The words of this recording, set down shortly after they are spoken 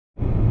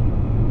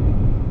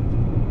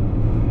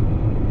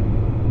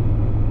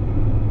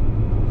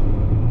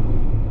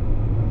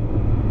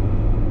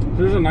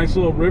nice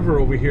little river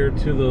over here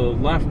to the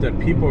left that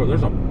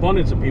there's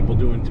abundance of people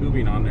doing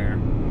tubing on there.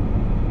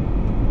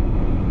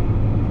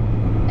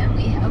 And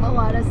we have a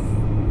lot of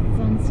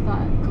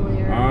sunspot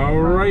glare. All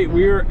right,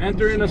 we are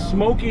entering the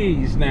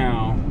Smokies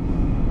now.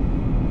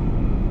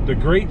 The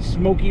Great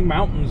Smoky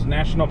Mountains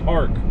National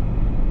Park.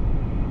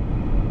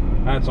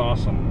 That's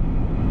awesome.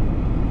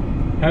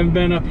 Haven't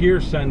been up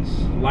here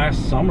since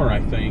last summer,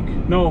 I think.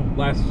 No,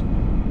 last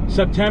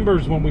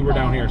September's when we were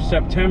down here.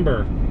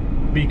 September,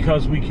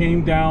 because we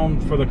came down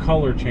for the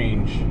color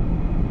change.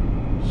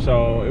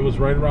 So it was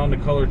right around the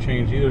color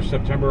change, either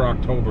September or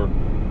October.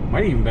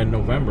 Might even been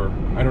November.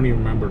 I don't even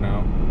remember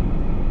now.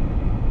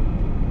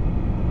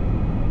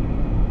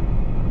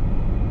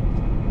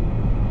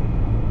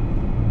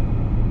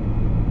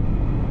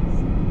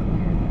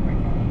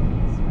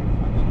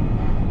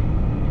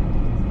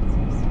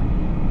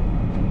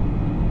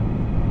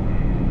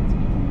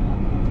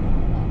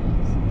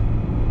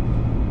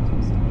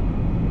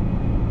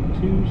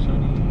 Too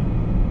sunny.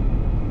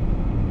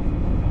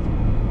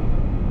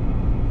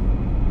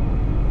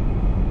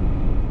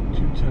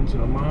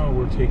 .2 miles.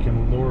 We're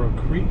taking Laurel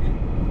Creek.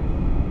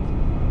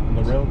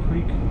 Laurel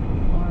Creek.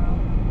 Laurel.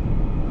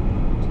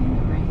 To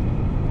the right.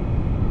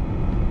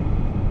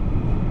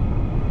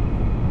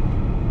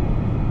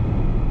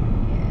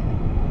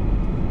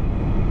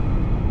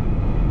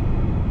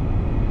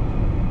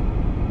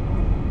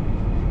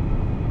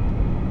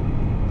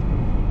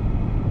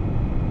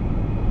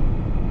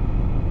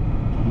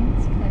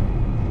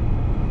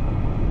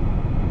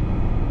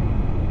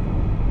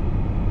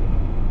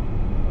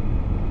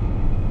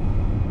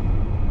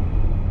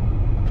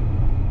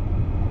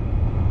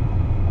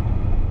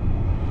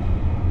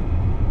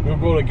 We'll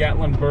go to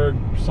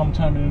Gatlinburg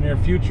sometime in the near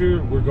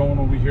future. We're going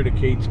over here to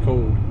Cades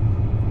Cove.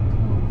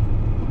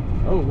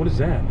 Oh, what is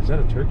that? Is that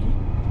a turkey?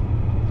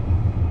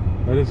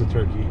 That is a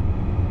turkey.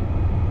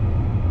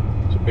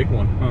 It's a big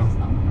one, huh?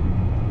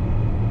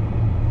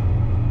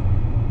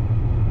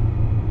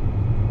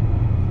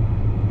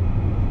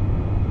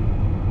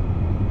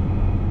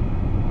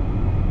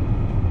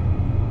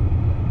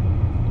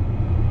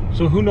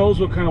 So who knows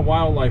what kind of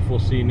wildlife we'll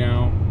see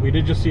now. We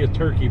did just see a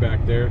turkey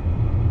back there.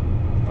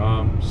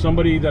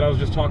 Somebody that I was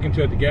just talking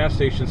to at the gas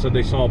station said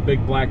they saw a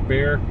big black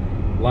bear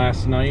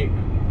last night.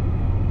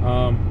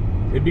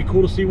 It'd be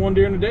cool to see one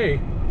during the day,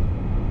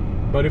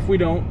 but if we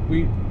don't,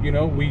 we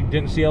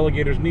didn't see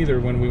alligators neither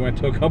when we went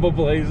to a couple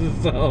places.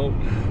 So,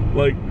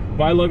 like,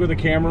 by luck with the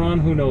camera on,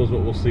 who knows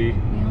what we'll see. We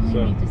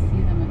only need to see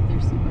them if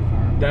they're super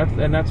far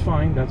away. That's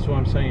fine. That's what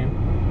I'm saying.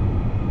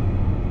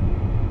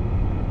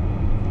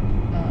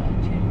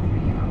 2 to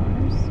 3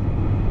 hours.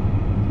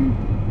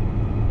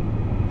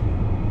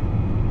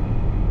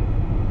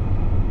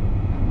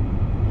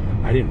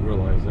 I didn't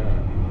realize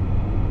that.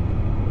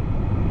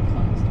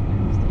 Closed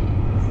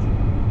Wednesdays.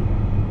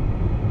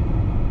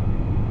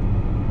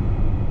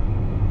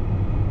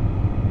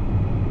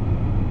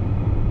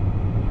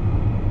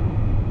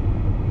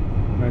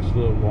 Nice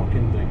little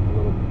walk-in thing, a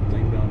little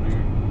thing down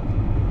there.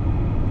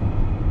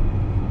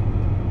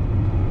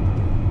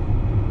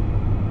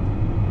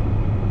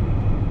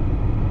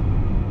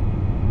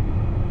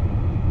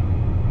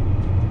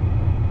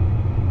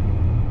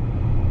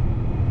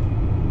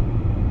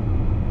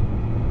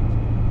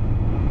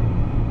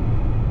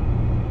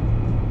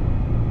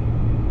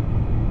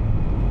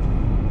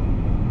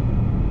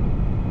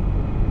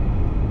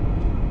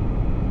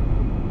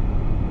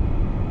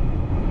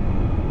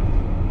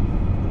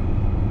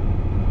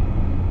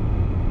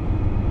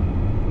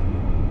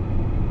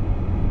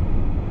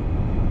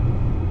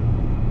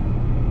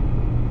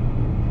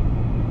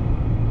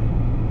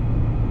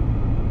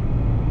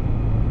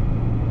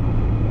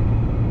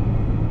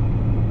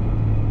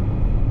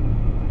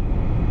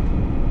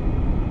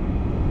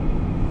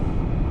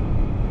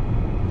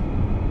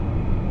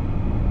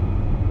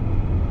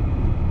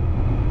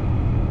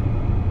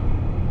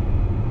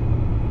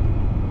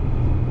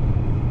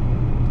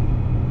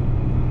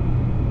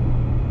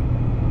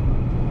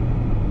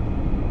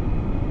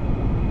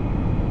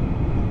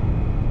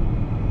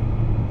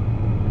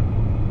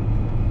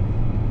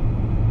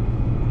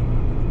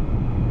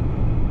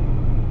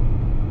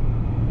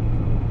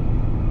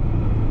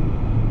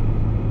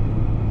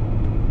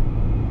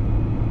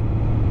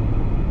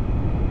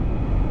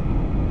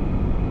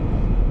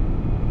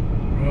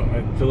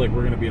 I feel like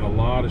we're going to be in a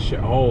lot of shade.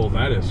 Oh,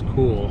 that is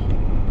cool.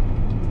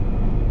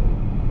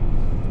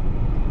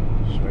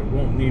 So I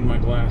won't need my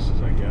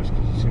glasses, I guess,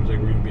 because it seems like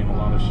we're going to be in a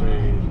lot of shade. You're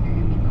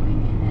going to be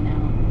going in and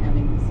out and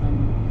having the sun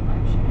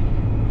flash at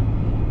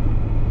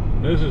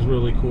you. This is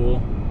really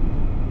cool.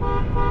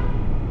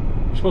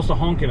 You're supposed to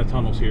honk in the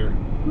tunnels here.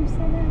 Who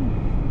said that?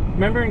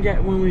 Remember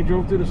when we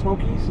drove through the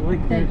Smokies?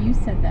 Like That you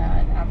said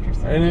that after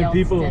somebody else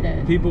did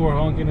it. people were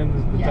honking in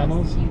the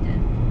tunnels? Yes, you did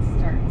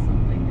start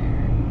something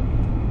there.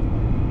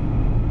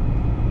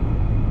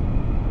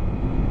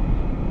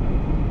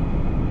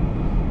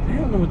 I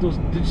don't know what those...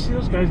 Did you see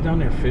those guys down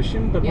there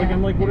fishing? But Yeah, like,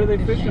 I'm like, what are they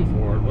fishing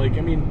fishing for? Like,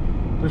 I mean,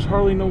 there's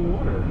hardly no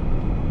water.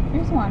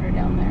 There's water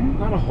down there.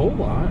 Not a whole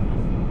lot.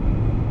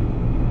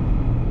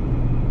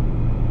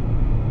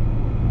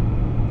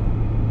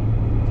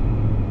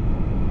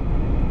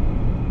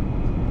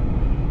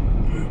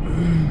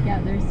 Yeah,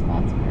 there's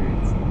spots where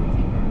it's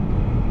deeper.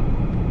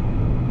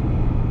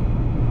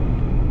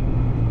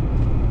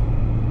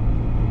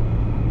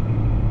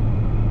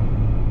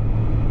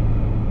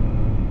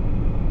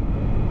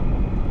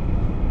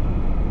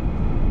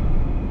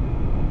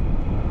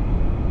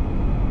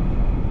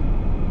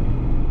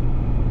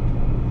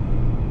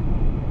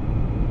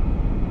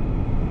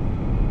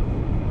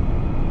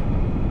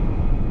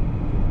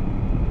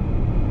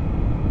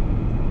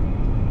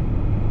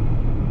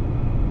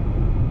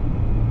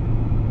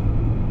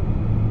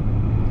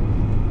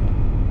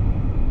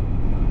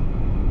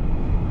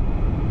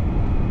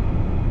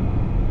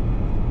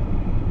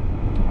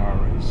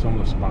 Some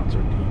of the spots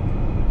are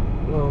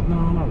deep. Well,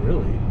 no, not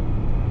really.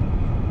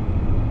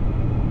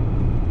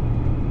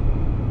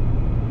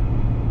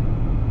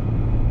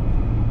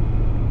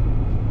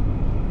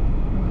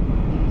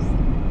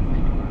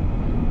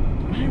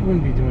 I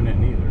wouldn't be doing it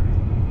neither.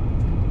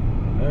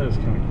 That is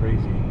kind of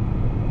crazy.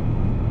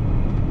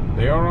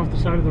 They are off the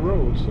side of the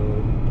road, so...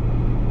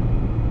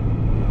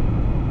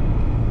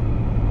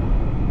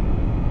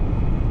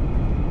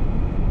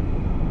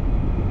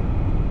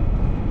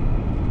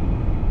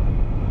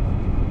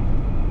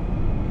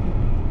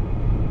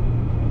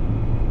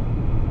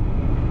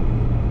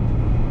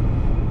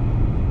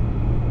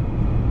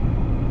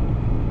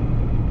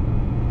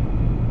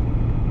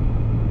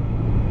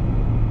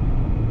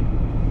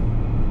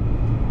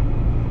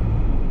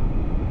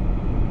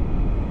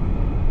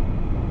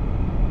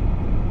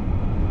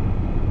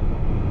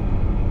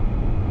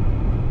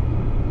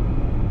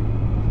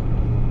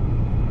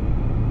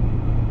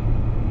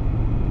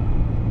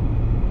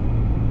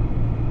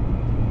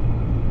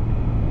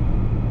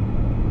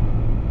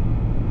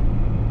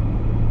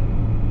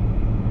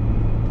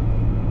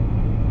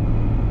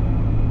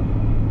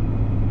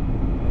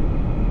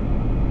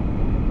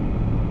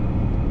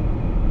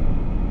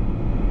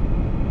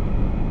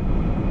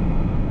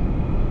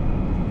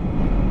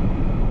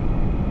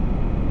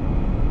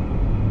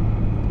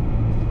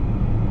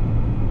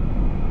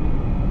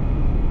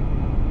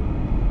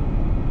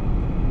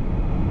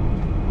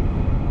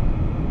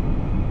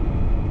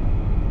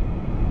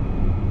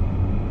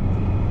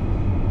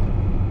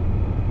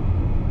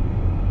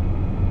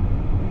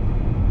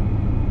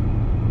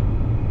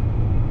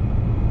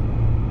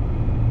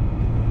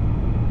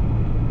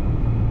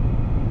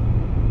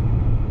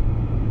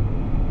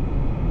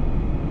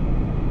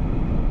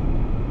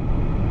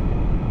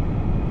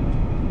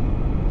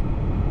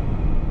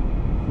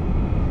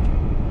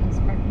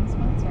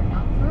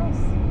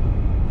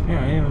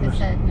 It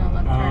said no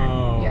left turn.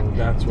 Oh,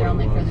 that's what they're it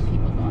only was. for the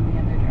people going the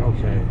other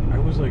direction. Okay. I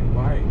was like,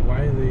 why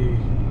are they...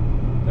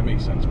 That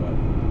makes sense, bud.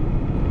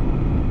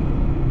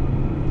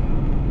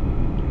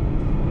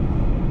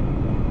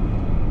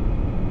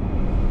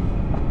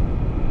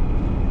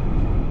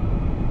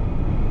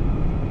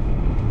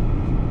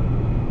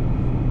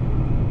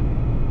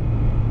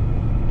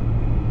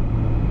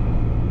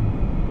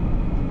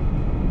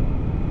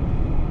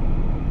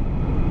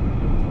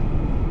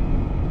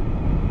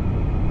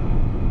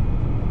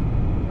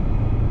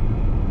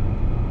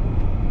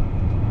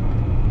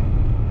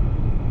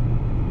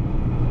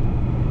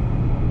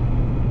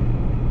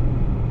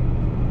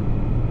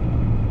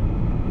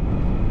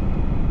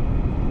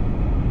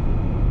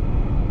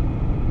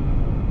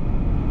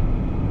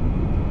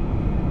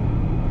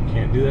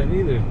 Do that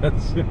neither.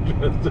 That's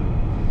interesting.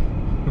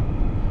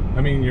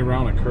 I mean, you're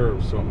around a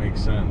curve, so it makes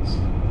sense.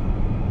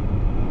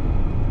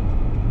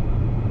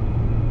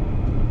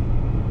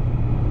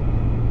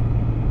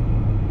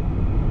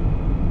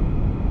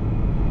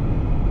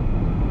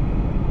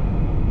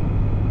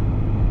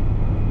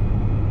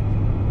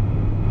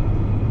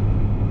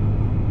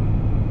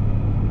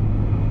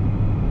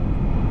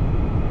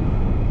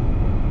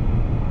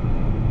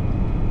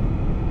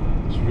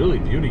 It's really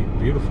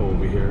beautiful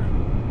over here.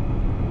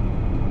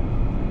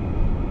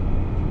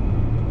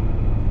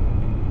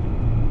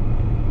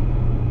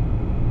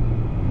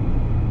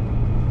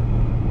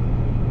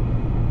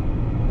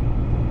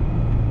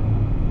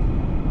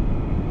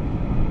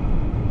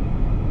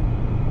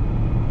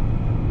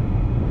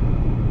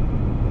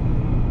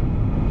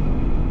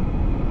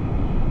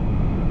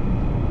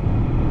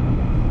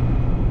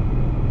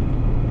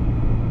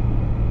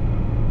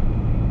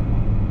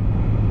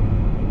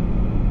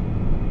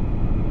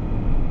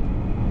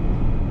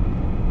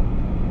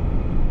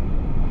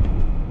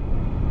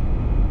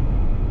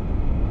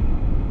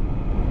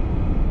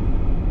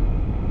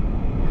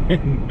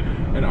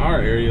 And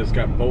our area's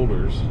got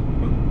boulders. Oh,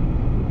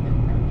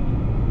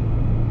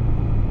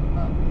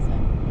 is that?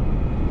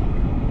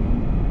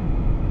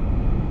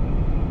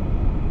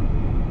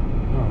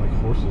 Oh, like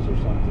horses or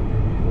something,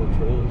 maybe little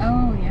trails.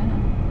 Oh, yeah.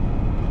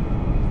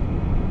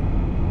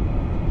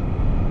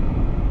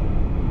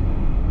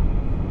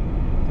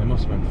 That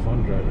must have been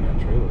fun driving that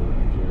trailer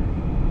back here.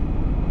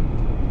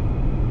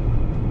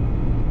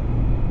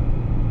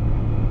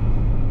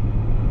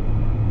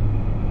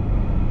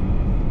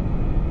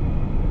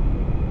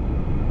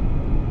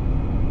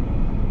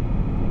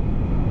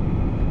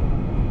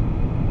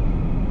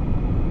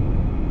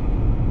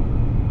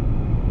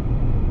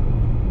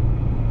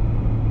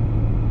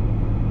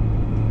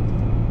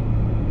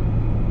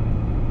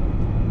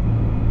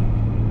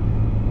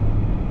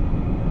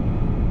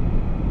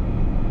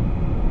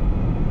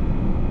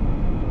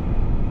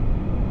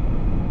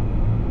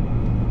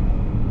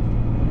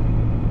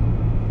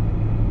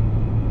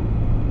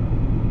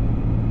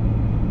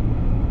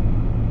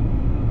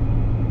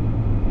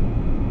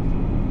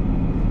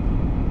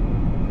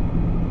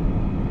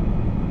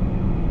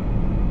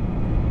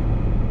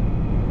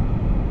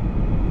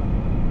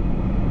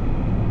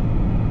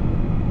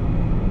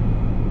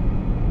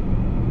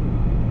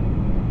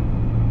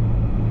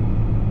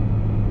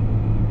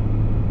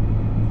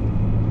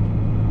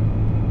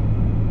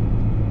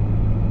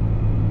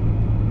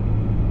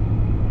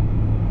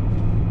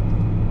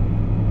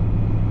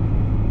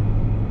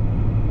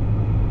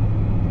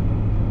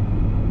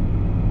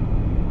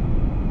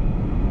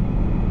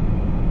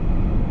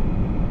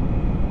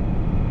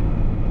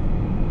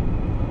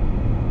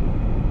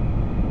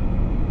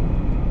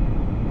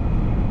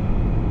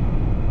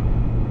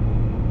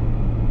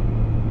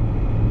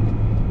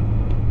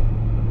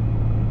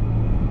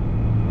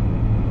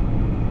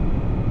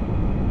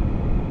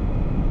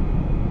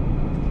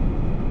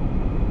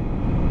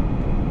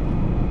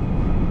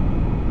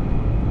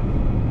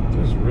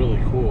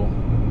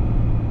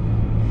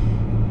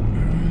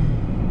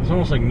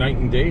 almost like night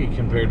and day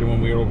compared to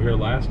when we were over here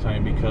last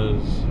time,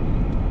 because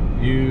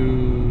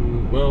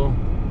you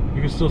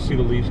can still see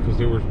the leaves because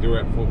they were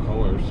at full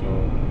color.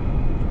 So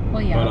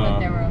well, yeah, but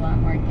there were a lot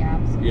more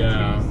gaps in the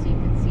trees, so you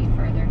could see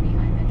further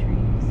behind the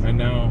trees. And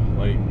now,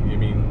 like, I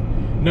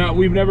mean, now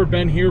we've never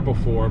been here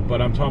before,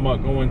 but I'm talking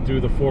about going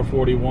through the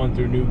 441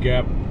 through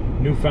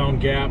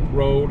Newfound Gap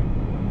Road,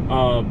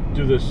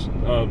 do this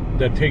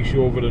that takes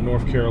you over to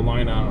North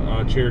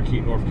Carolina, Cherokee,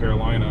 North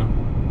Carolina,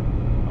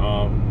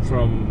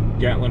 from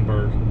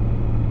Gatlinburg.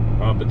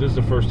 But this is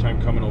the first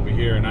time coming over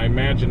here, and I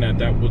imagine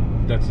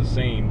that's the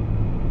same.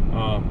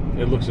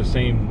 It looks the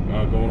same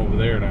going over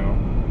there now.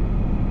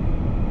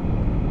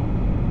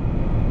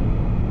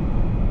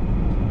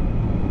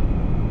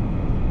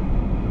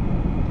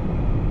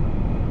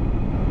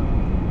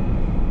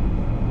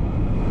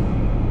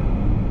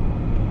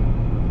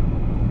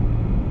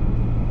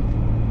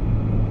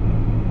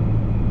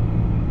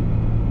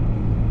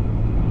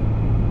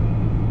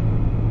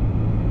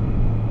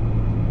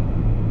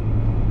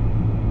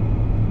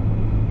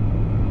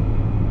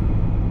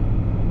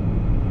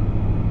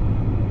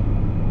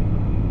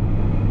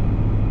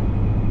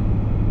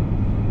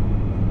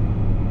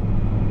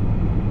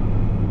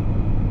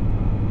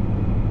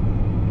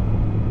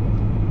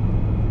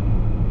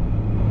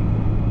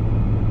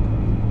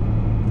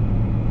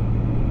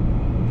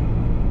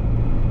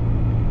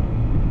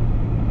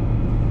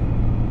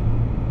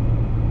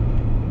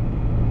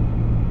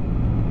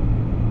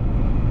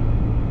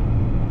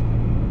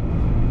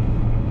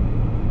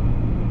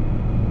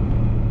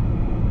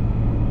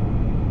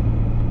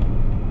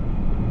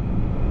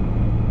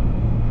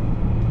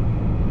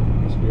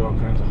 All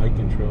kinds of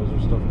hiking trails or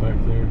stuff back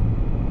there.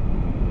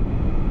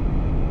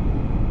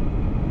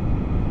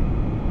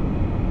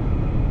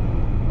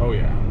 Oh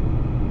yeah.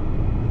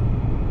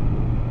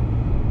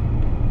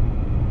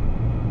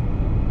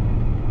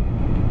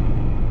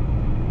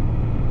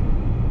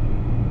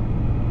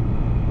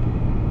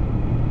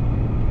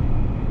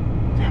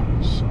 That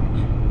would suck.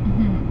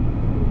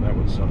 Mm-hmm. That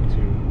would suck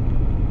too.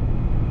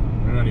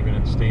 They're not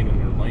even staying in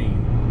their lane.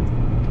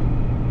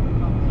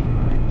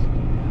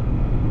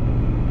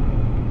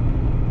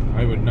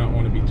 I would not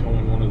want to be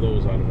towing one of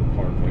those out of a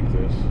park like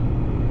this.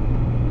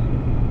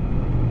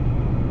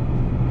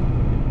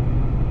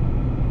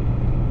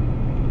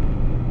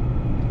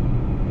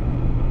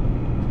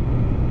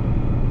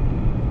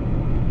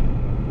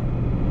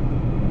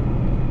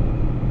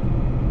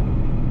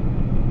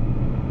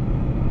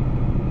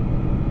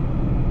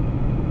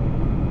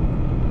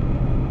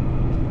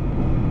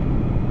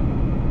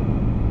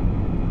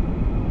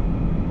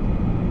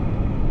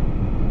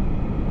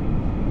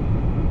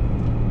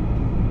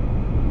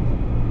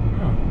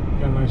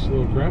 Nice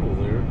little gravel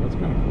there. That's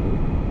kind of cool.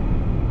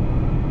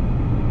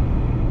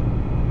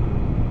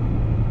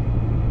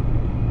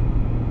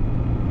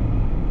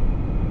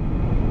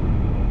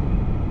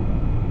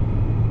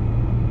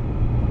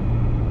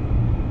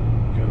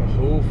 Got a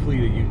whole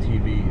fleet of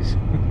UTVs.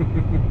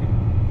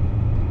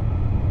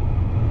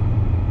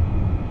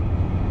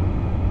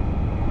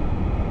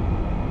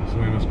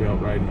 Somebody must be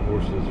out riding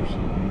horses or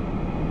something.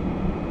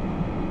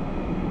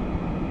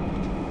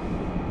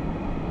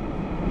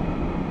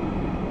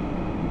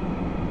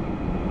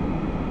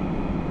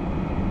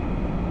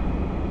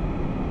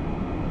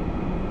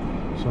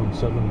 So in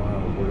 7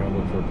 miles, we're going to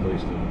look for a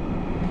place to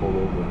pull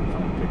over and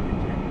find a picnic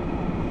table.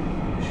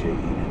 Shade.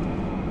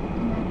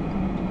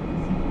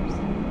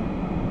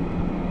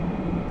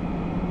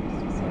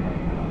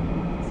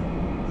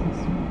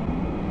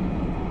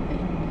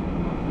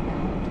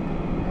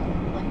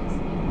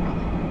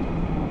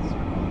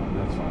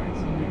 That's fine.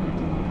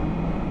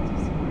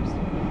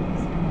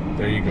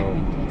 There you go.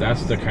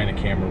 That's the kind of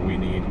camera we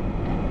need.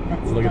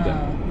 Look at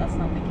that. That's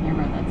not the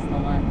camera, that's the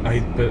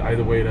lens. But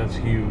either way, that's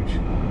huge.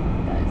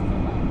 That is the lens.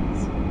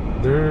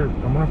 I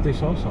wonder if they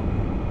saw something.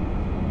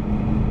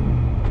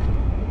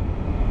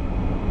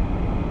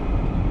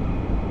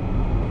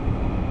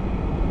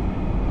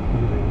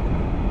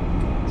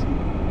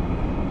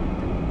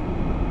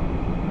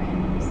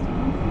 Random stuff.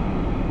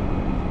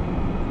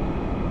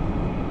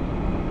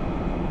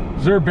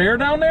 Is there a bear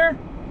down there?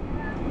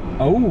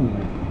 Oh.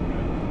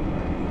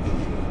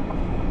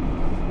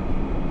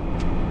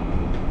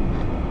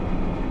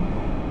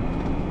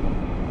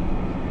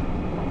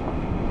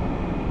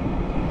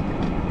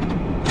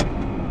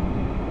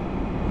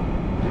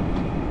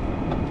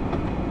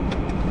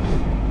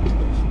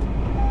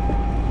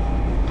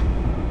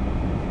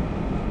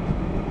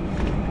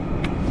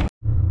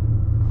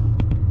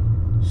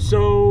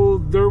 So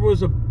there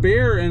was a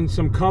bear and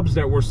some cubs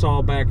that were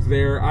saw back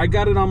there. I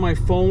got it on my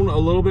phone a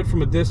little bit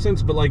from a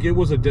distance, but like it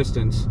was a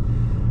distance.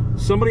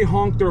 Somebody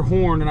honked their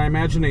horn and I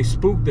imagine they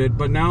spooked it,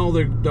 but now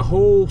the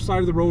whole side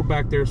of the road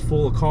back there is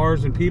full of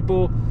cars and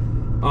people.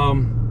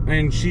 And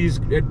I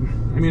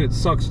mean, it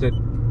sucks that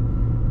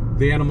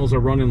the animals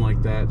are running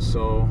like that.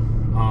 So,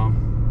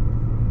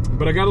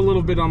 but I got a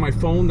little bit on my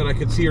phone that I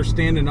could see her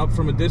standing up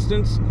from a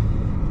distance,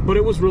 but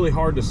it was really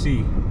hard to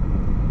see.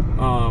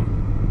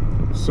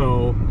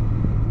 So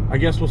I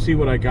guess we'll see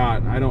what I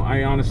got.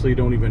 I honestly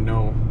don't even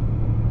know.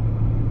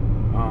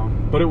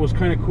 But it was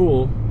kind of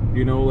cool,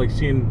 you know, like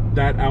seeing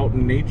that out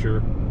in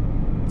nature.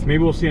 Maybe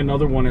we'll see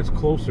another one that's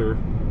closer.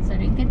 So I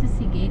didn't get to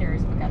see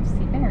gators, but got to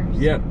see bears.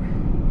 Yep.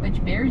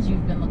 Which bears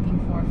you've been looking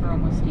for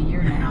almost a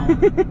year now.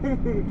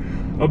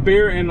 A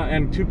bear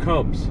and 2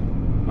 cubs.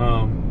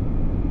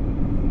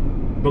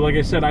 But like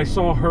I said, I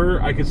saw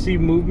her. I could see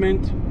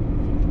movement,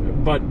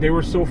 but they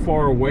were so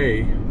far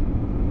away.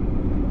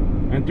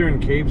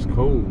 Entering Cades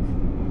Cove.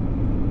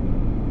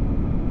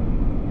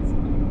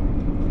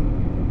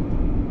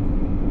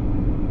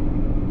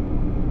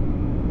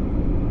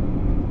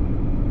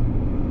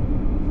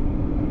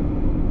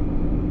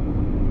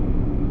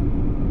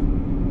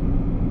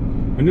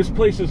 And this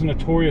place is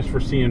notorious for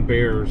seeing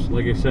bears.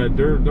 Like I said,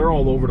 they're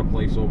all over the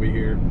place over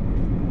here,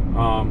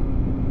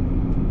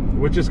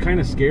 which is kind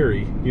of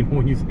scary, you know,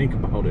 when you think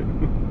about it.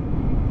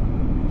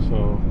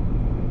 So,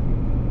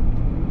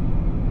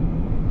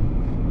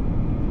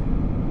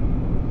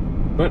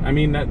 but I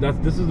mean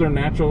this is their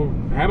natural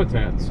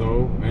habitat.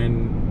 So,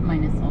 and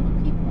minus all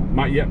the people.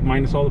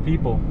 Minus all the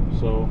people.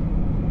 So.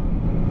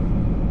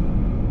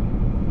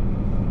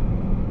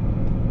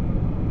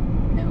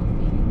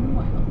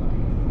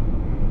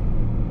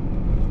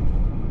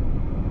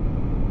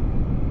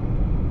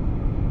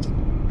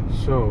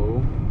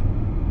 So,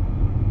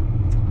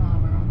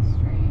 we're going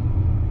straight.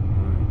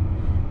 Alright.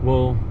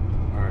 Well,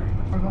 alright.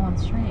 We're going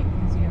straight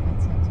because you have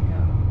it set to go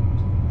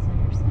to the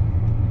visitor center.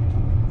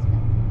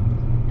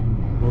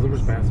 Well, there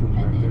was bathrooms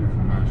back there.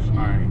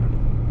 Alright.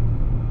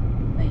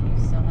 But you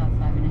still have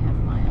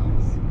 5.5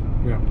 miles.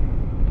 Yeah.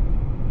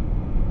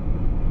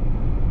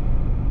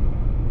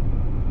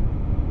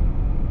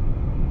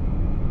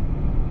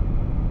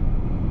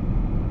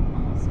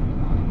 Also,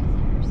 not a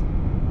visitor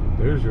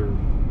center. There's your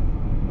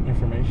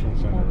information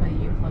center. Well, but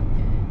you plugged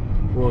it.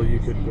 Well, you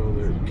could go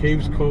there.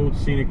 Cades Cove,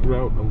 scenic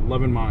route,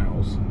 11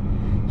 miles.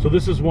 So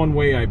this is one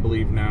way, I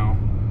believe, now.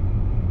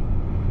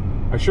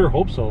 I sure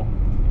hope so.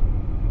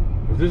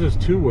 If this is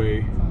 2-way.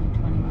 It's only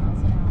 20 miles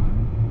an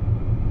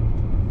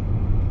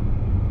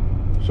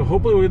hour. So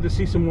hopefully we'll get to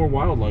see some more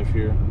wildlife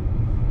here.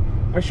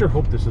 I sure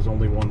hope this is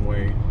only one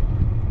way.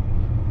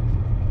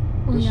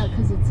 Well, yeah,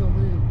 because it's a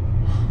loop.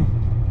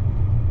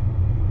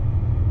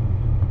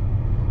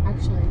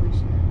 Actually, we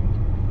should.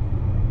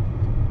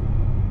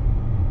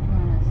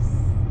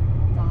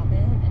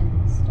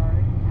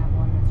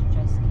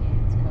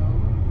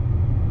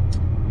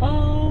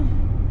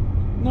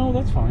 No,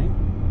 that's fine.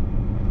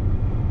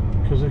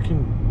 Because it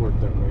can work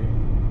that way.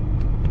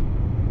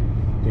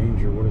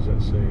 Danger, what does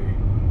that say?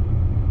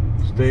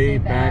 Stay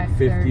back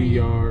 50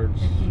 yards.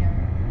 50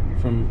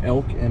 yards. From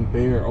elk and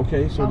bear.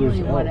 Okay, so probably there's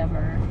elk.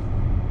 Whatever.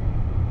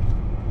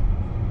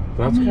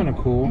 That's kind of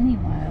cool. Any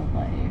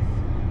wildlife.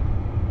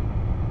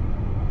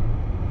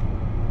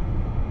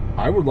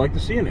 I would like to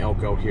see an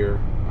elk out here.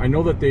 I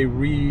know that they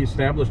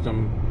re-established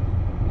them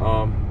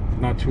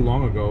not too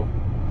long ago.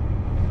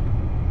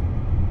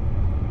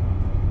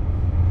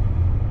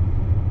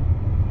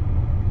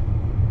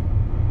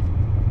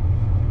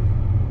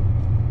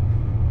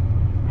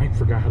 I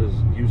forgot how to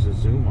use the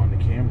zoom on the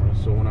camera,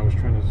 so when I was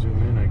trying to zoom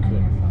in, I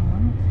couldn't. On your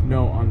phone?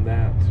 No, on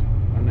that,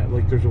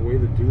 like there's a way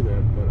to do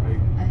that, but I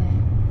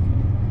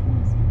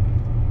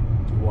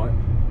what? I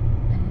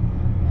didn't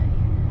know that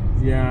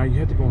you had. Yeah, you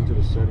had to go into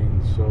the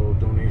settings. So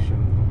donation.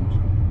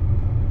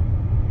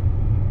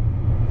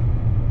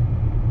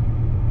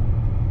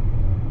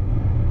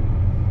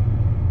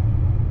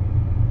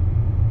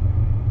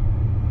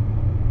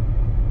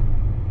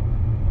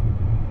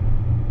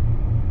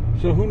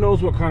 So who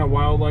knows what kind of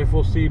wildlife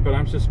we'll see, but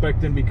I'm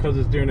suspecting because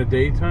it's during the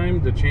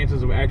daytime, the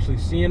chances of actually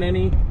seeing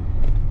any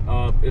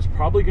is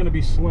probably going to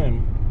be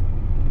slim,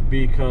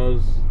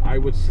 because I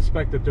would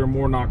suspect that they're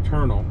more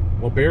nocturnal.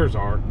 Well, bears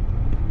are.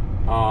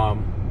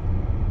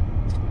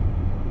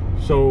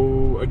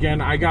 So again,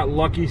 I got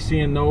lucky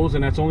seeing those,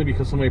 and that's only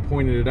because somebody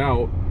pointed it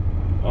out.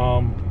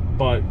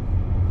 But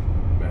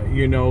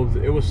you know,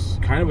 it was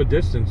kind of a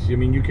distance. I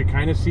mean, you could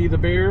kind of see the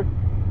bear,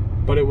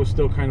 but it was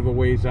still kind of a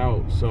ways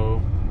out. So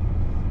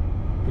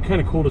it's kind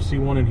of cool to see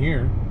one in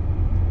here,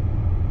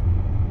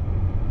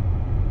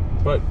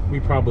 but we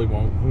probably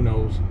won't. Who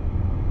knows?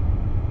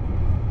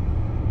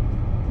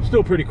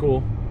 Still pretty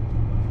cool.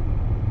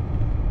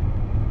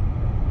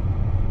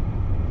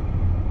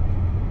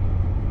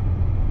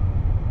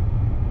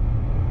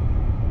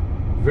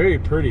 Very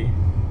pretty.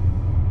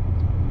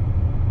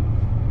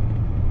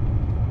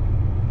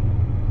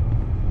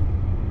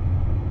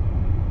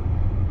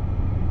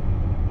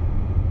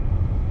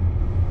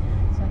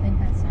 So I think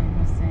that sign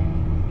was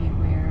saying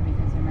beware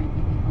because there might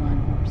be people on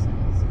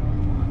horses going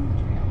along the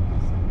trail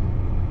also.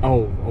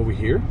 Oh, over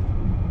here?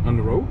 Mm-hmm. On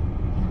the road?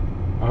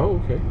 Yeah.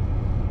 Oh, okay.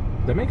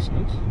 That makes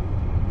sense.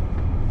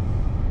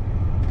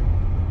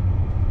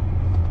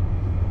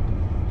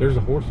 There's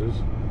the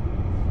horses.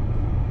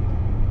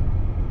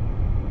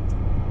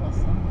 Well,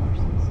 some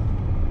horses.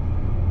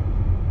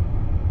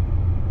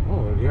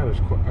 Oh, yeah,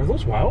 there's quite... Are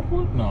those wild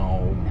ones?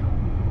 No. No.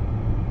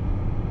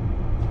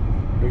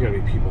 They gotta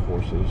be people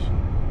horses.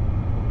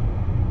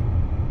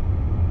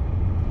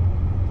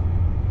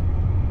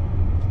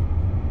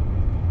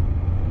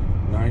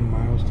 9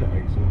 miles to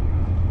exit.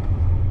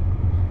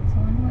 So I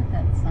wonder what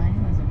that sign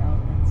was about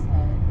that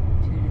said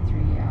 2 to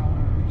 3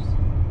 hours.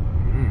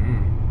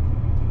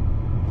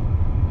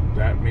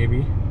 That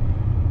maybe.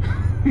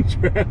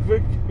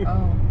 Traffic.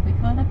 Oh, we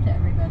caught up to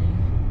everybody.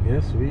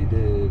 Yes, we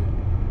did.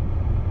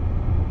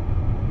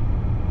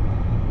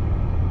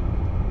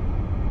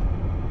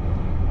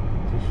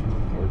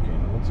 Additional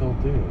parking. What's all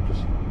do?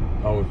 Just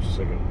it's just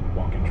like a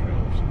walking trail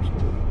of some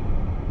sort.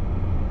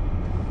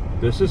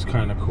 This is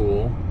kind of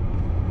cool.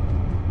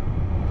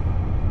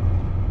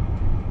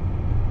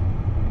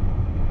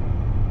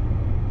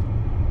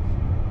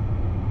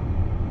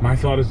 My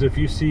thought is, if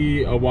you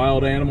see a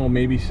wild animal,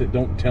 maybe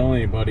don't tell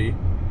anybody,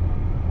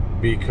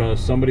 because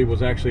somebody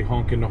was actually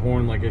honking the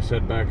horn, like I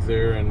said back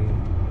there, and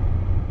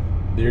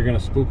you're gonna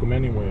spook them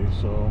anyway.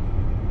 So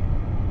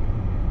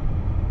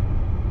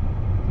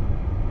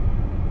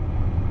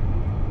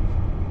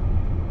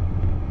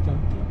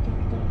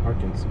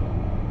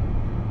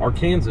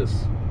Arkansas.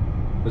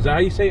 Is that how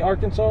you say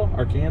Arkansas?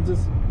 Arkansas?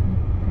 I'm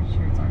pretty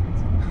sure it's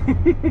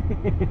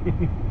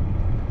Arkansas.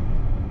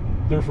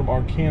 They're from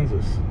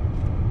Arkansas.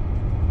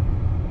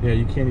 Yeah,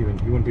 you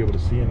wouldn't be able to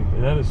see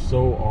anything. That is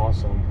so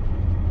awesome.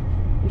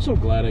 I'm so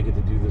glad I get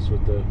to do this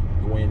with the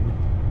Gwen.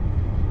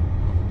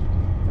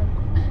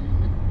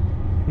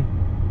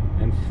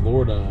 And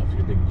Florida, if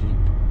you're a big Jeep.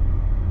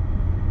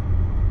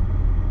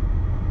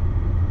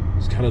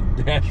 It's got a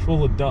dash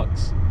full of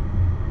ducks.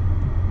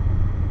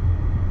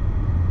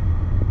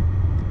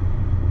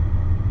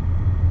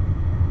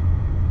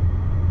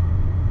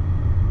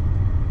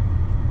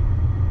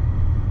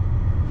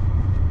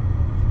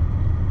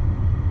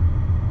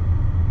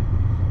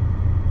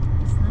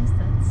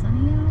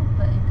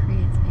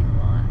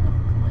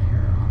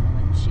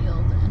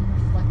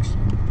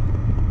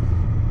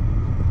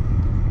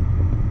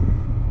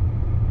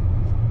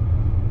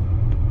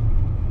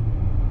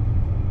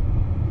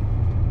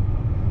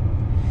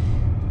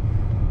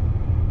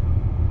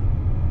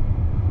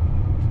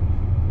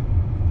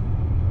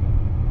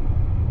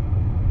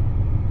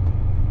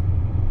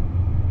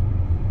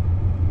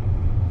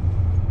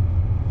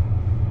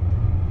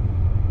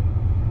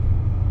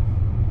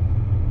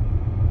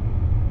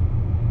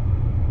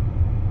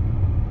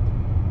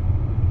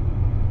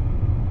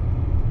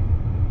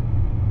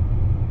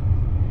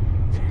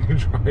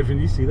 Driving,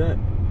 you see that?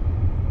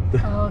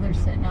 Oh, they're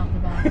sitting out the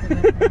back of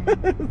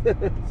the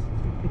thing.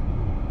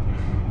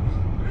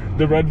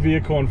 The red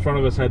vehicle in front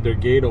of us had their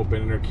gate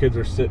open, and their kids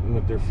are sitting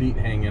with their feet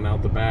hanging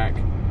out the back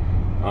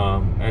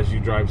as you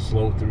drive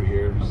slow through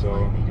here.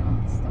 Hopefully they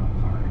don't stop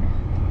hard.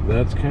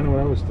 That's kind of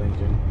what I was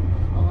thinking.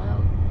 Pull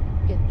out,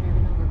 get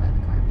driven over by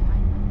the car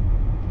behind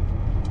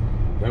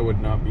them. That would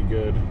not be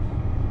good.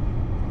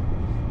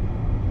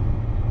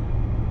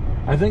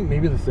 I think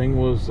maybe the thing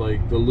was,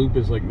 like, the loop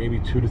is like maybe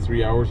 2 to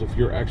 3 hours if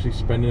you're actually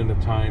spending the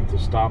time to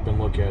stop and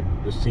look at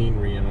the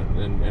scenery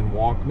and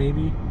walk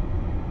maybe.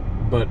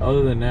 But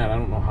other than that, I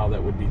don't know how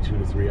that would be 2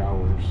 to 3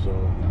 hours.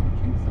 So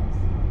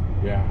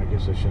yeah, I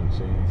guess I shouldn't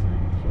say anything.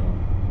 So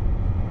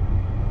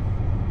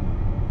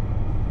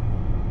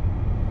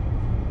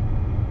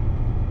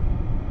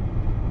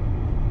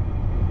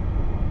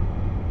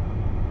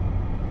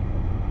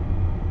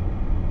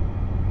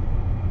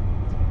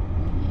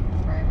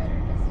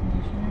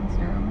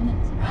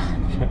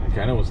I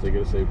kind of was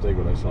thinking the same thing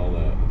when I saw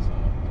that. So.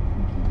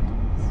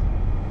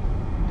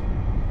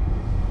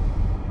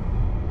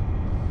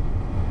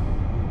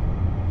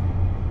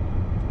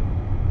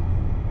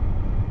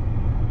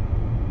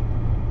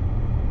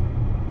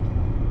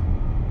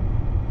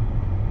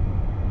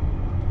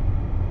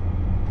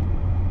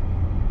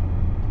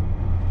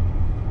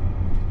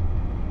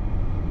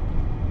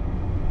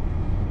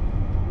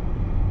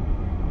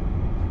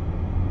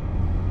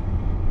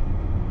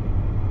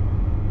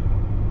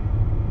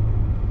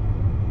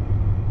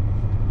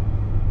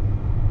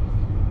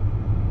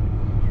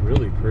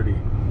 Pretty.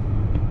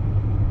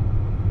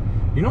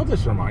 You know what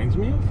this reminds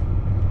me of?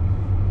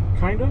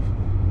 Kind of?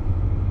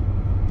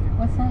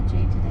 What's that,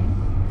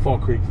 Jaytoday? Fall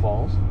Creek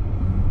Falls.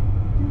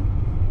 Mm-hmm.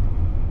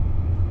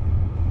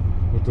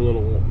 With the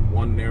little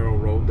one narrow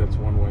road that's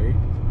one way.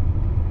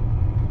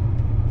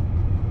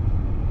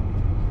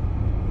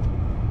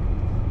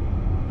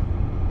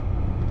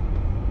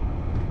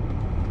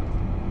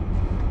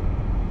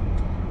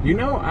 You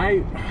know,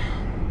 I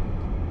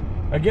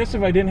guess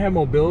if I didn't have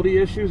mobility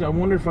issues, I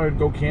wonder if I would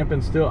go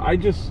camping still.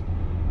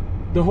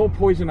 The whole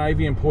poison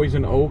ivy and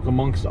poison oak,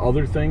 amongst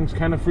other things,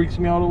 kind of freaks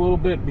me out a little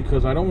bit,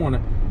 because I don't want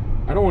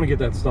to get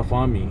that stuff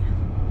on me.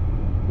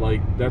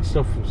 Like, that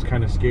stuff was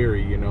kind of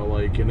scary, you know,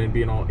 like, and then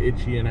being all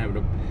itchy and having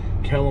a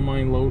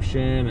calamine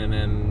lotion, and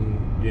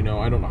then, you know,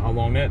 I don't know how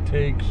long that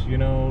takes, you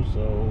know,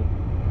 so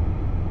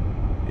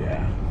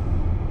yeah.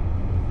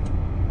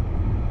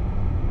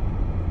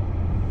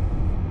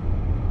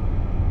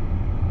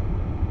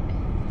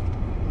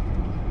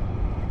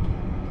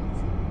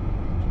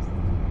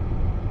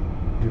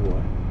 Do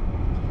what?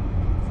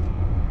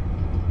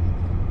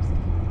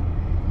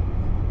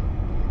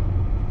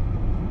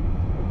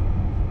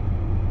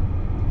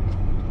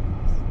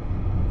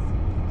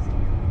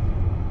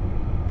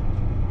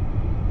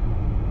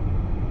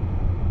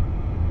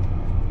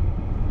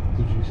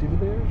 see the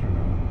bears or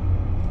no?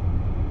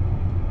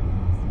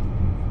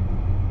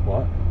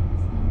 What?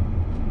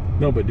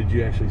 No, but did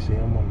you actually see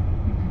them?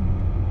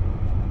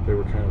 They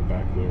were kind of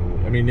back there.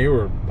 I mean, they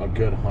were a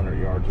good 100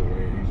 yards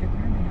away. There's your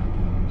car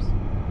binoculars.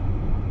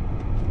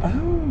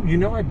 Oh, you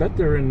know, I bet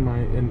they're in my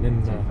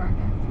in So far back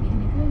to be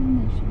any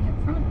good, they should be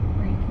up front,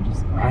 or you can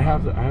just go. I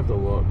have to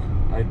look.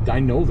 I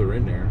know they're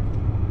in there.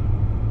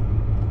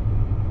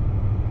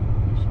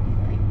 They should be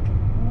like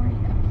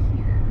right up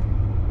here,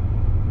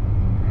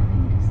 within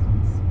grabbing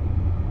distance.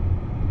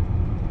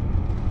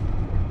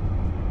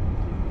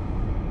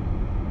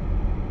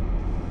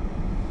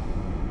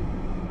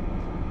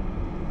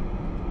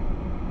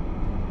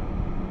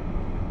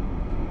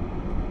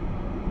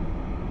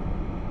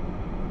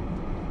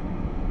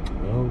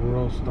 Well, we're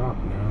all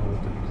stopped now. What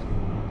the heck's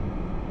going on?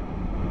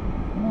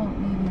 Well,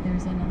 maybe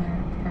there's another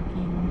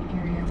parking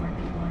area where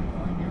people are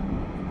pulling out.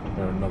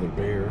 Or another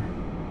bear.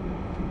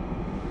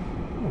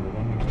 Oh, we're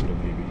on the window,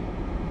 maybe.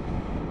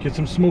 Get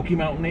some Smoky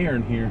Mountain air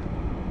in here.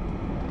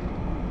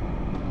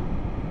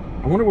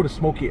 I wonder what a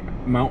Smoky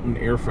Mountain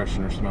air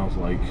freshener smells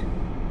like.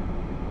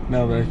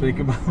 Now that I think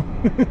about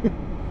it.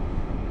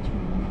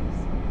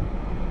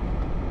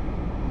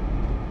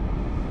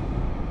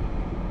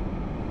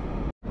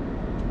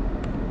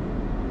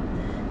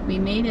 We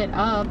made it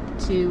up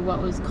to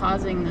what was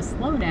causing the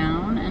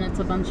slowdown, and it's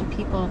a bunch of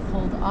people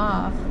pulled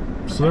off.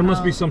 So there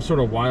must be some sort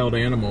of wild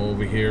animal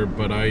over here,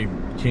 but I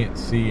can't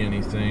see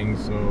anything,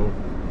 so...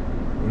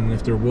 And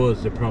if there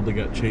was, they probably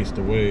got chased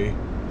away.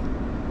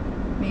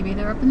 Maybe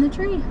they're up in the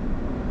tree.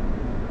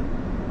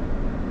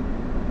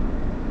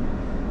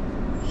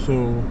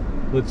 So,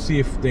 let's see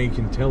if they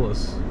can tell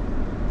us.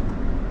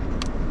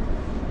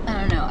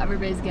 I don't know.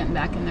 Everybody's getting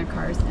back in their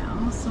cars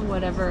now, so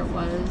whatever it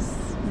was,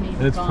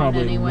 maybe It's gone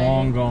probably anyway.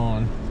 long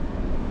gone.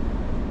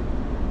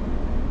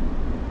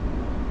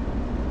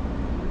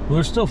 Well,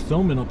 they're still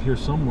filming up here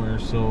somewhere,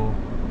 so...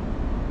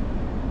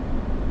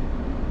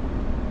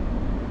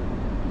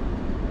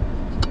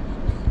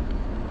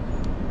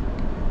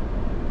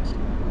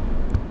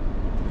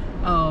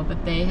 Oh,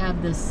 but they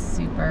have the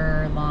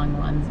super long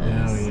lenses.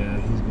 Oh yeah,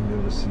 he's gonna be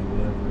able to see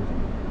whatever.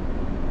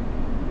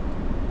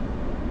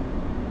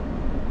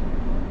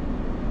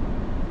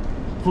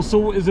 Well,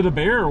 so is it a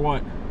bear or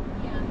what?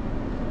 Yeah.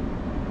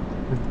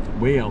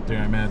 It's way out there,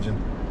 I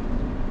imagine.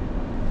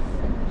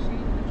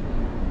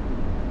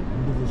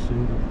 Under the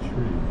shade of the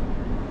tree.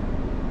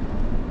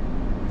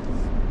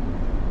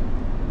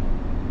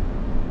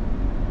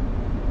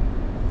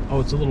 Oh,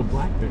 it's a little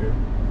black bear.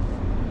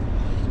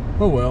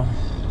 Oh well.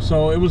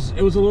 So it was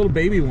a little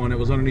baby one. It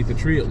was underneath the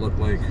tree, it looked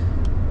like.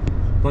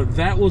 But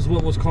that was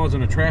what was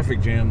causing a traffic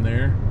jam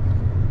there.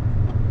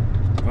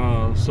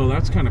 So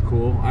that's kind of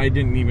cool. I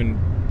didn't even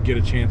get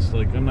a chance to,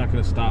 like, I'm not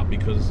going to stop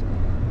because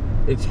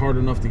it's hard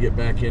enough to get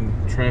back in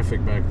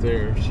traffic back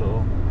there,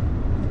 so.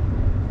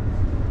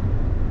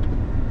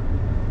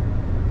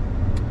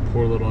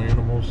 Poor little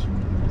animals.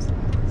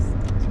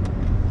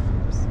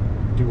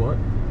 Do what?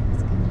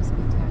 It's going to just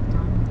be tacked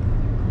on with the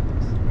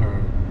other cars.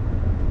 Alright.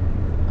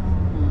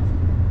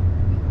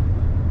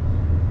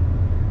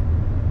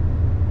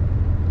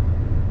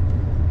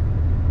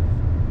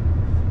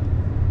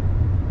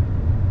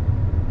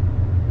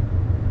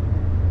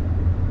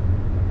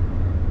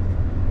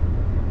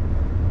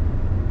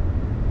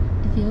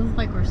 It feels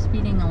like we're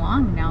speeding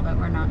along now that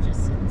we're not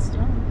just sitting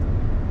still.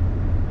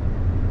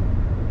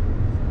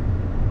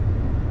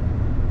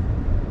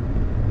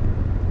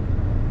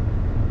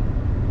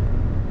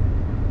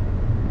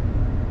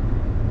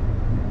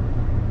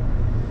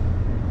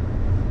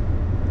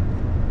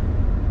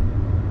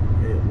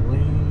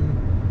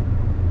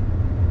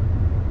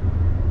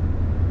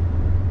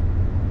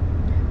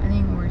 I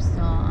think we're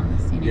still on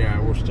the scenic. Yeah,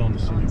 we're still on the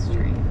scenic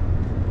street.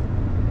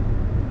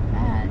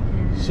 That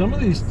is. Some of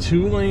these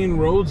two-lane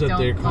roads that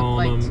they're Don't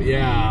calling look them, like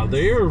yeah, two lanes.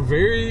 they are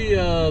very,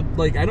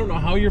 like, I don't know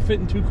how you're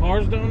fitting two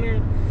cars down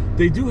there.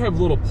 They do have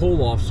little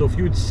pull-offs, so if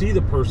you would see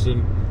the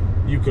person,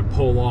 you could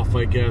pull off,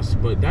 I guess,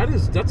 but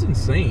that's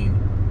insane.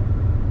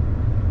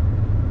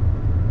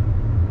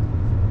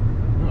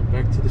 Oh,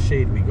 back to the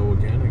shade we go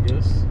again, I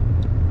guess.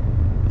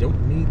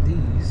 Don't need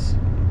these.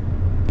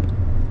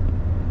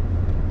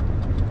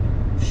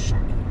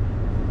 Shocking.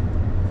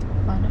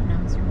 Well, I don't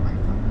know. Is your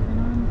Wi-Fi even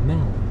on?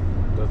 No,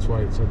 that's why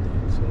it said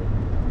that, so.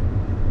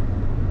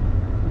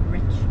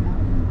 Rich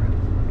Mountain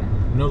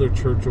Road. Another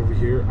church over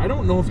here. I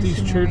don't know if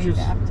these Missionary churches...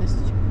 Baptist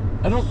Church.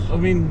 I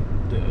mean,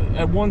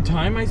 at one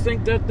time, I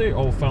think that they...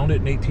 Oh, found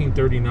it in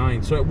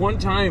 1839. So at one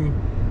time,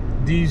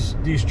 these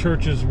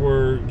churches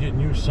were getting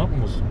used.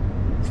 Something was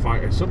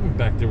fire. Something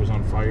back there was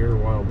on fire a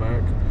while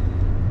back.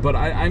 But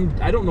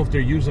I don't know if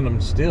they're using them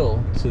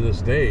still to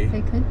this day.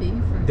 They could be.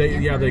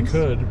 Yeah, they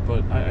could,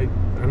 but I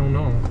don't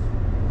know.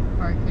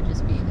 Or it could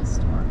just be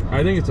historical.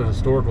 I think it's a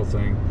historical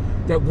thing.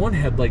 That one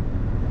had, like,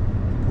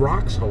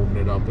 rocks holding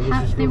it up. It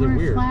was just really weird.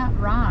 They were flat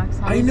rocks.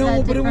 How I is know,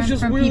 that but it was different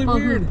just from really people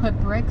weird. Who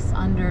put bricks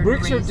under.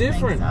 Bricks to are raise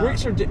different. things up?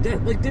 Bricks are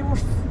like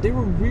they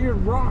were weird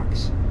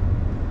rocks.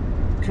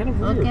 Kind of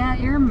weird. Look at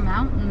your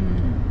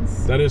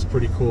mountains. That is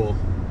pretty cool.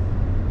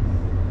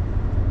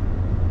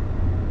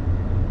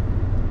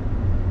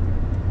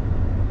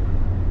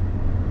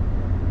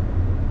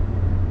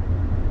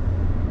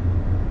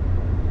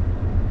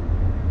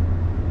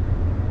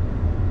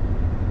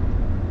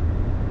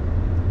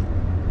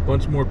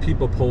 bunch more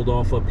people pulled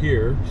off up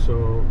here,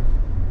 so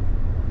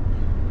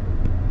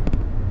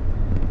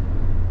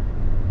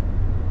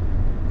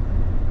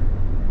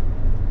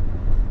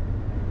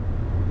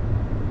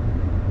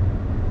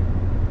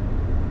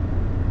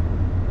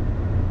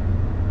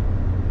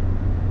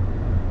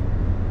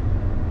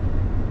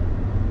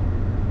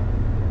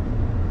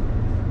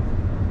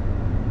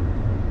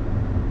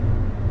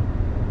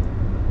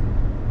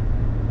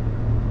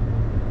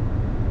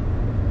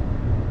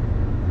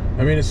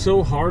I mean, it's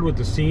so hard with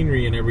the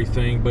scenery and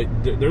everything, but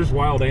there's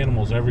wild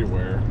animals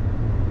everywhere.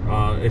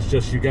 It's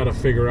just you got to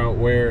figure out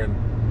where,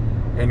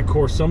 and of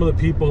course some of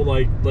the people,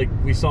 like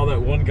we saw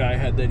that one guy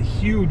had that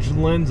huge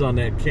lens on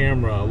that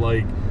camera.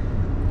 Like,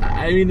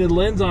 I mean, the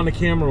lens on the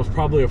camera was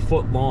probably a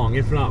foot long,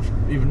 if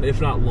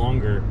not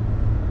longer.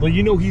 Like,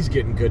 you know, he's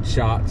getting good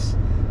shots.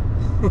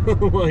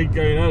 Like,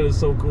 I mean, that is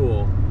so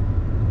cool.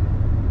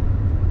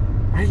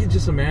 I can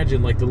just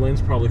imagine, like, the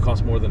lens probably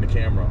costs more than the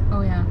camera.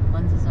 Oh yeah,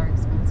 lenses are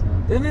expensive.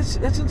 Then that's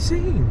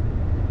insane.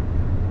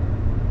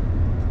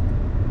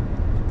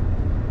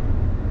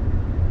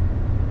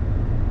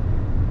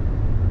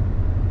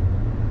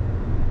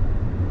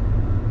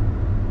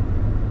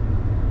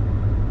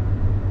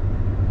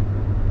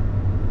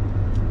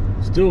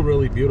 Still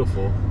really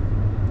beautiful.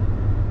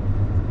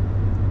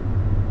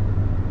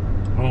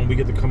 Oh, and we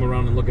get to come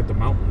around and look at the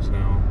mountains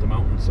now, the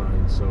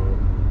mountainside, so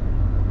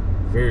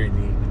very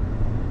neat.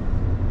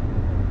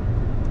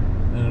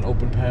 And an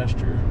open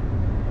pasture.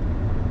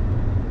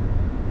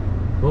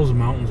 Those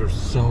mountains are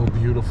so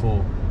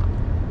beautiful.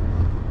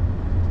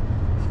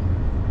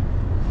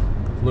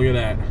 Look at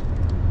that.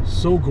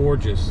 So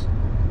gorgeous.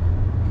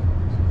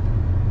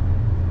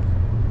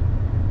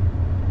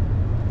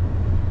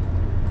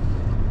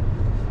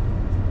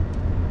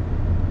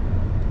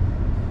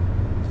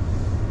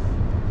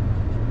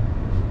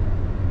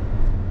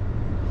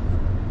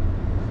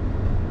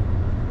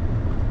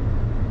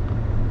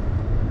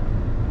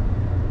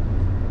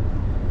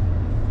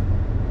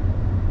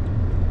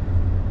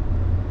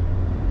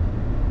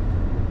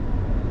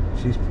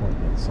 She's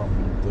pointing at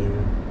something up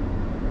there.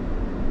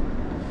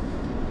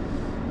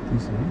 Do you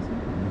see anything?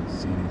 I don't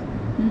see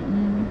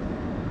anything.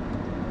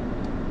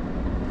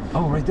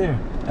 Oh, right there.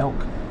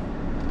 Elk.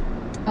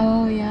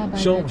 Oh, yeah, by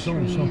Show the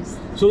him. trees.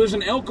 So there's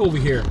an elk over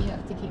here. You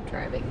have to keep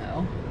driving,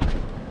 though.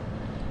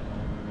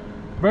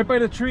 Right by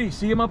the tree.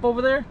 See him up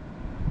over there?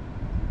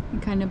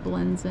 It kind of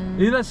blends in.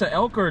 Either that's an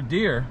elk or a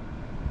deer.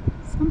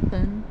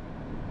 Something.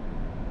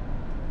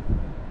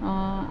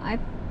 I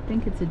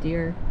think it's a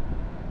deer.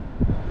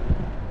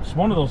 It's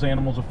one of those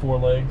animals with 4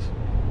 legs.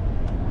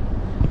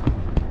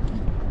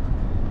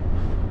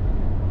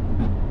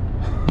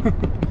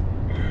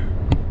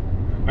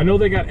 I know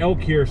they got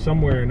elk here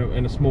somewhere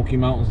in the Smoky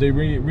Mountains. They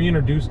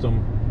reintroduced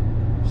them.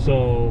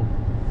 So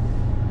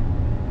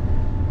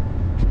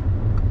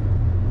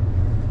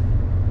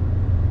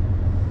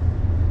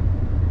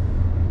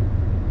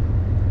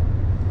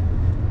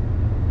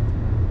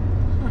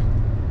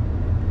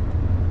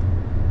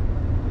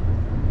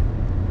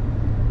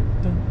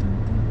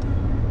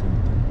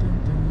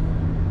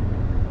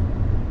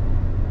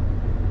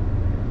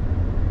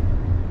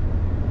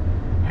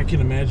I can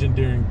imagine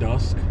during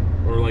dusk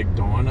or like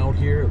dawn out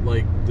here,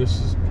 like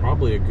this is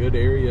probably a good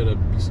area to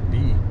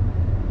be.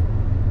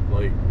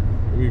 Like,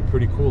 it'd be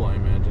pretty cool, I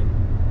imagine.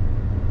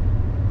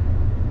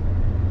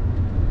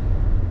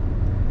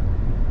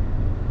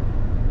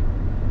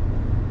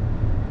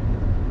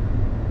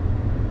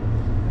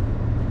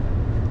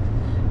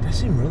 That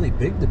seemed really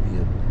big to be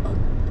a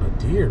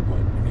deer, but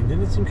I mean,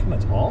 didn't it seem kind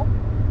of tall?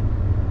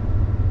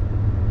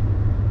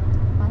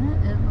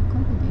 It looked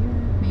like a deer.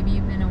 Maybe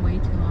you've been away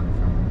too long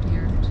from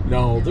deer.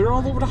 No, they're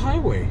all over the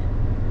highway.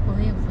 Well,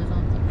 they have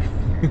little deer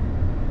here.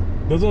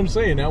 That's what I'm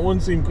saying. That one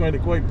seemed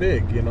quite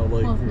big, you know,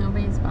 like. Well, if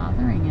nobody's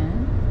bothering it,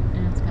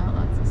 and it's got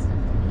lots of stuff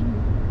to eat.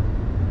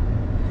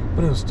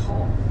 But it was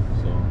tall,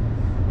 so.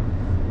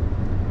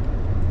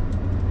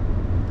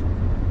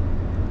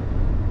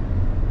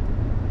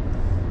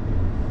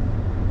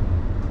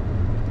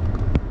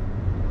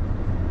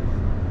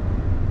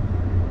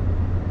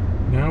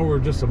 Now we're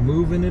just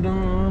moving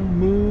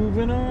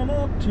on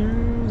up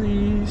to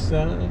the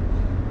side.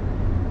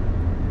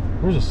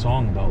 There's a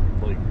song about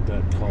like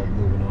that called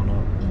 "Moving On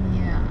Up."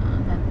 Yeah,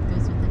 that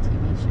goes with the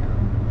TV show.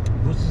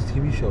 What's this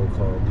TV show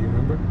called? Do you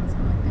remember? Was it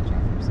like the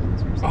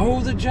Jeffersons or something?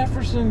 Oh, the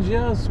Jeffersons.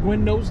 Yes,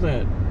 Gwen knows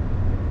that.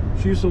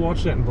 She used to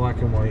watch that in black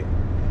and white.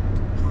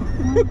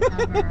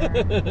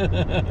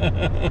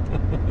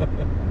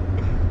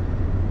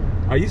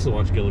 I used to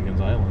watch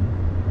Gilligan's Island,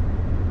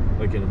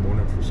 like in the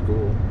morning for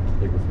school,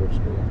 like before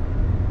school.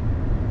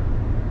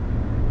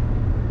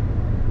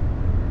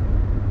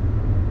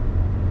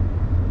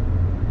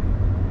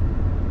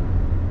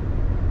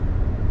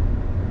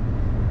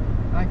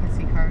 I can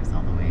see cars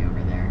all the way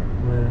over there.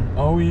 Where?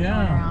 Oh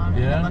yeah, Around,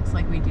 yeah. And it looks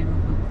like we do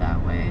loop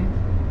that way.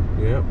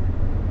 Yep.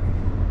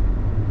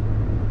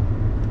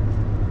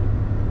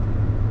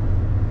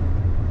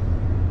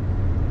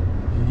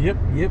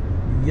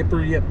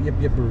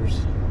 Yippers.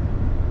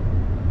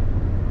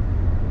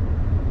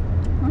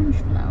 Orange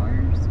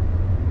flowers.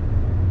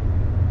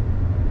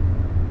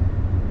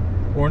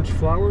 Orange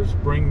flowers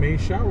bring May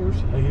showers,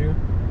 I hear.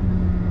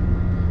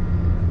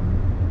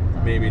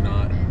 Maybe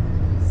not. Is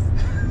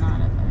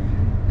not a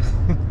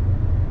thing.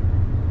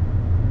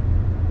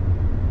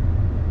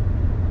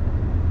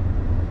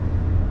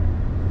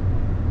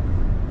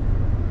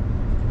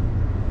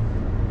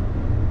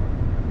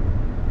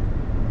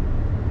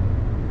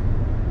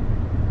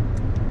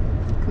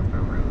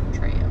 Cooper Road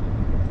Trail.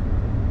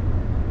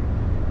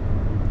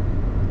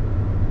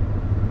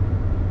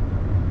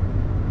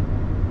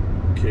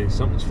 Okay,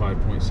 something's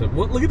 5.7.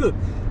 What? Look at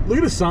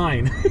the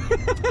sign.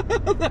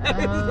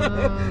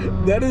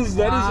 that is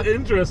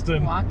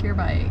interesting. Walk your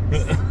bikes.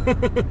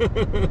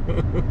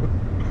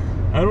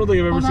 I don't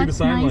think I've ever seen a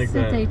sign like that. That's nice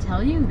that they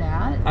tell you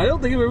that. I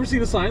don't think I've ever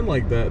seen a sign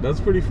like that. That's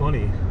pretty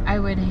funny. I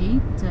would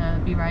hate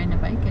to be riding a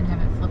bike and have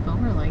it flip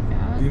over like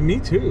that. Me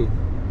too.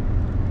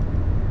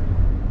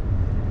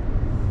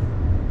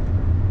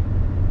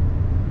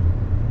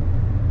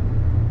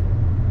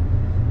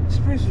 I'm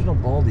surprised there's no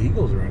bald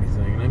eagles or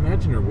anything, and I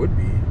imagine there would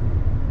be.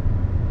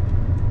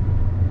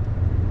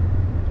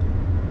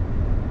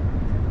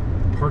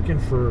 Parking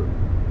for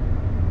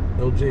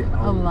Elijah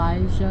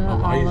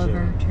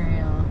Oliver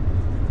Trail.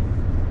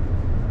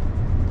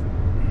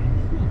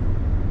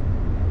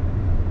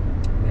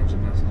 Imagine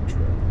that's the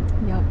trail.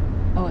 Yep.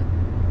 Oh,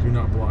 do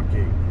not block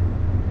gate.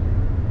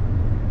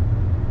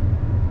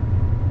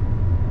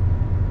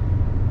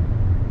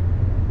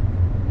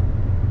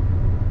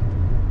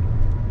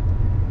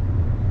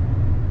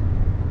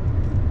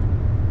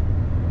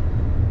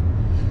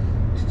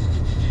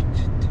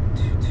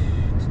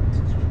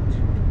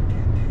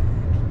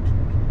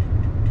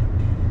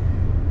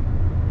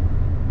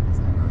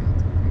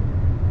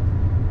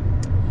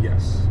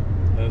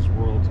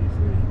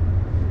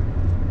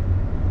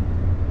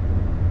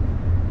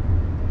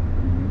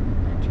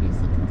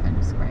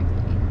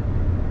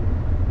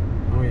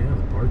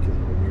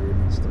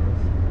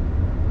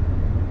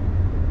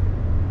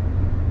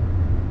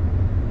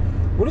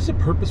 What is the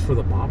purpose for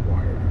the barbed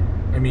wire?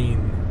 I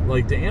mean,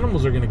 like, the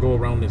animals are going to go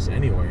around this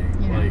anyway.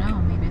 You don't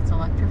know. Maybe it's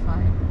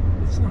electrified.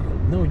 It's not.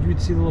 No, you would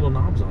see the little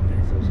knobs on there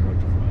if it was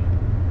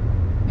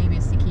electrified. Maybe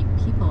it's to keep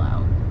people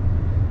out.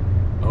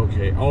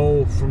 Okay.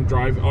 Oh, from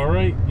drive. All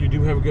right. You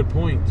do have a good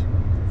point.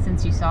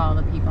 Since you saw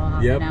the people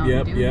hopping out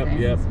and doing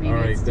things, maybe all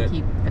right, it's to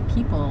keep the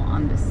people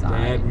on the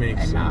side that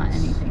makes and sense. not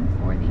anything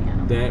for the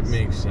animals. That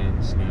makes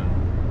sense now.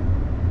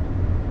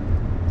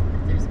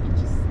 But there's a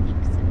bunch of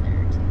snakes in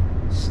there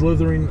too.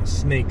 Slithering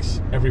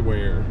snakes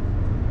everywhere.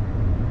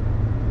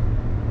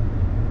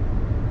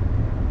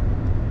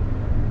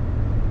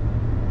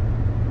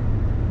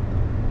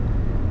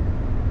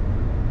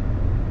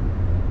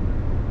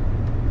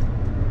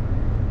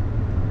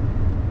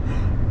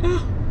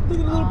 Look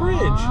at the little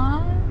bridge.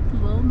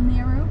 Little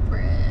narrow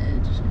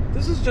bridge.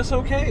 This is just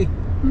okay.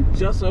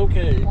 Just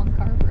okay. One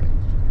car bridge.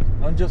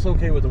 I'm just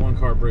okay with the one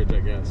car bridge,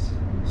 I guess.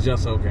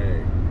 Just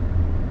okay.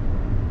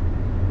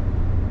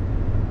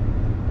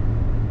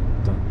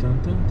 Dun,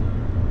 dun, dun, dun,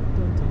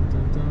 dun, dun,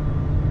 dun,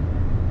 dun.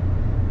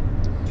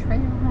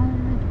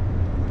 Trailhead.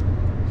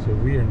 So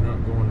we are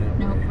not going that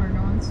way. Nope, we're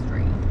going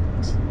straight.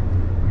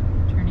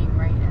 We're turning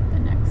right at the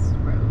next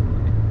road.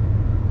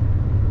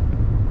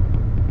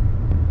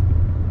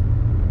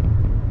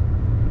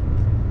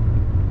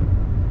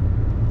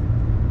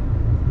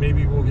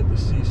 Maybe we'll get to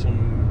see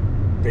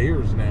some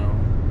bears now.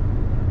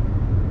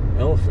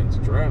 Elephants,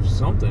 giraffes,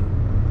 something.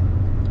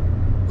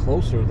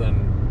 Closer than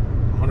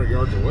 100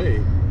 yards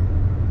away.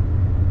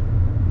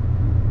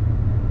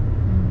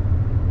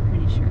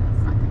 Pretty sure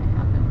that's not going to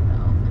happen with the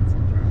elephants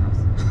and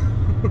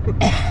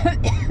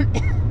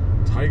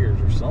giraffes. Tigers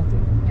or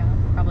something. Yeah,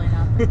 probably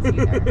not this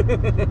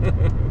either.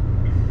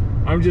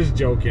 I'm just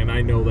joking.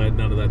 I know that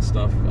none of that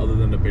stuff, other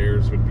than the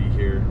bears, would be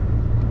here.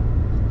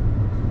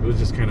 It was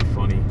just kind of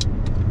funny.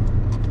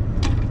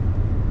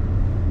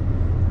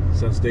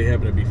 Since they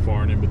happen to be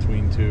far and in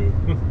between too.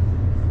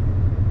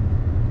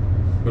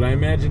 But I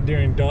imagine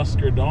during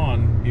dusk or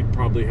dawn, you'd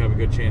probably have a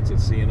good chance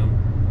at seeing them.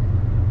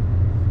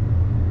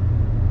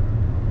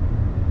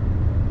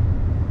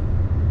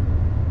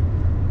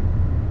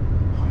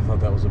 Oh, I thought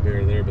that was a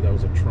bear there, but that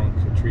was a trunk,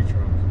 a tree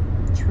trunk.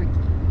 Tricky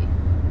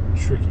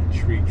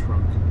tree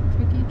trunk.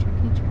 Tricky.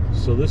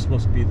 So this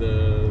must be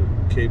the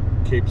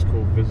Cades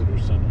Cove Visitor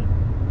Center.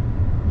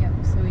 Yep,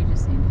 so we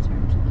just need to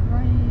turn to the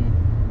right.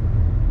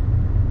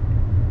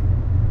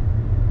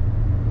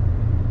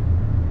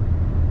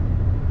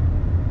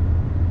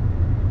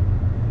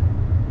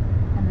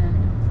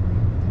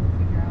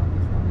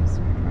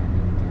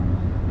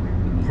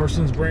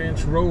 Parsons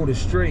Branch Road is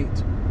straight.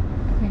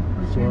 Okay,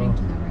 we're turning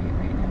to the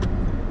right now.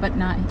 But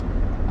not...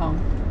 Oh,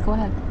 go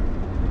ahead.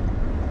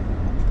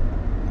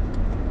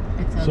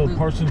 It's a loop.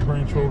 Parsons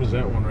Branch Road is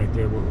that one right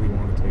there, what we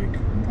want to take.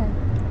 Okay.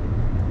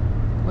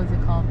 Was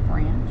it called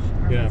Branch?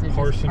 Or Yeah, was it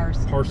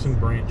Parson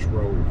Branch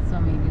Road. So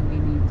maybe we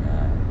need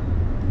to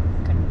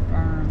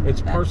confirm.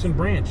 It's Parson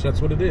Branch, that's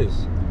what it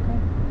is.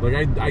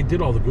 Okay. Like, I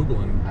did all the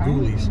Googling.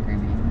 Googlies.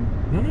 Right,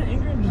 No, not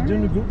angry, I'm just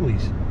doing the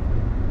Googlies.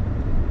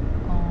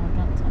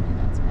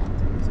 That is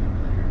bathrooms over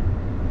there.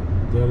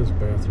 That is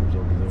bathrooms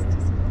over there. That's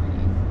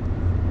disappointing.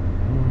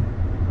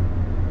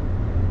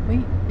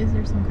 Is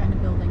there some kind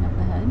of building up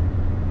ahead?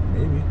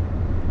 Maybe.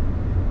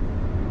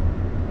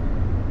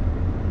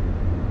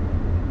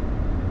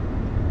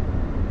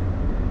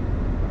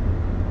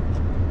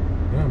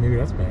 Yeah, maybe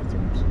that's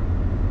bathrooms.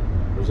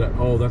 Or is that?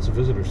 Oh, that's a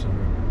visitor center.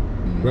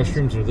 Maybe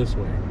Restrooms are this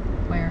way.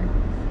 Where?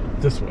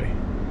 This way.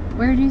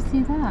 Where do you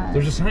see that?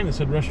 There's a sign that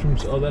said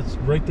restrooms. Oh, that's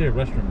right there.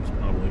 Restrooms,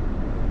 probably.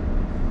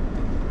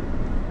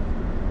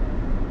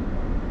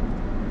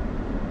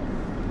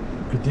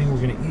 Good thing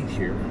we're gonna eat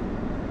here.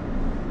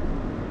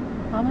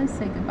 Probably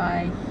say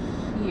goodbye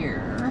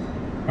here.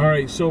 All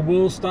right, so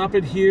we'll stop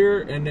it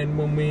here, and then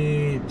when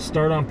we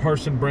start on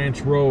Parson Branch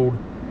Road,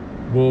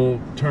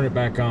 we'll turn it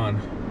back on.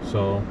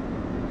 So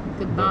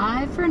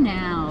goodbye for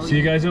now. See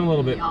you guys in a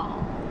little bit. Y'all.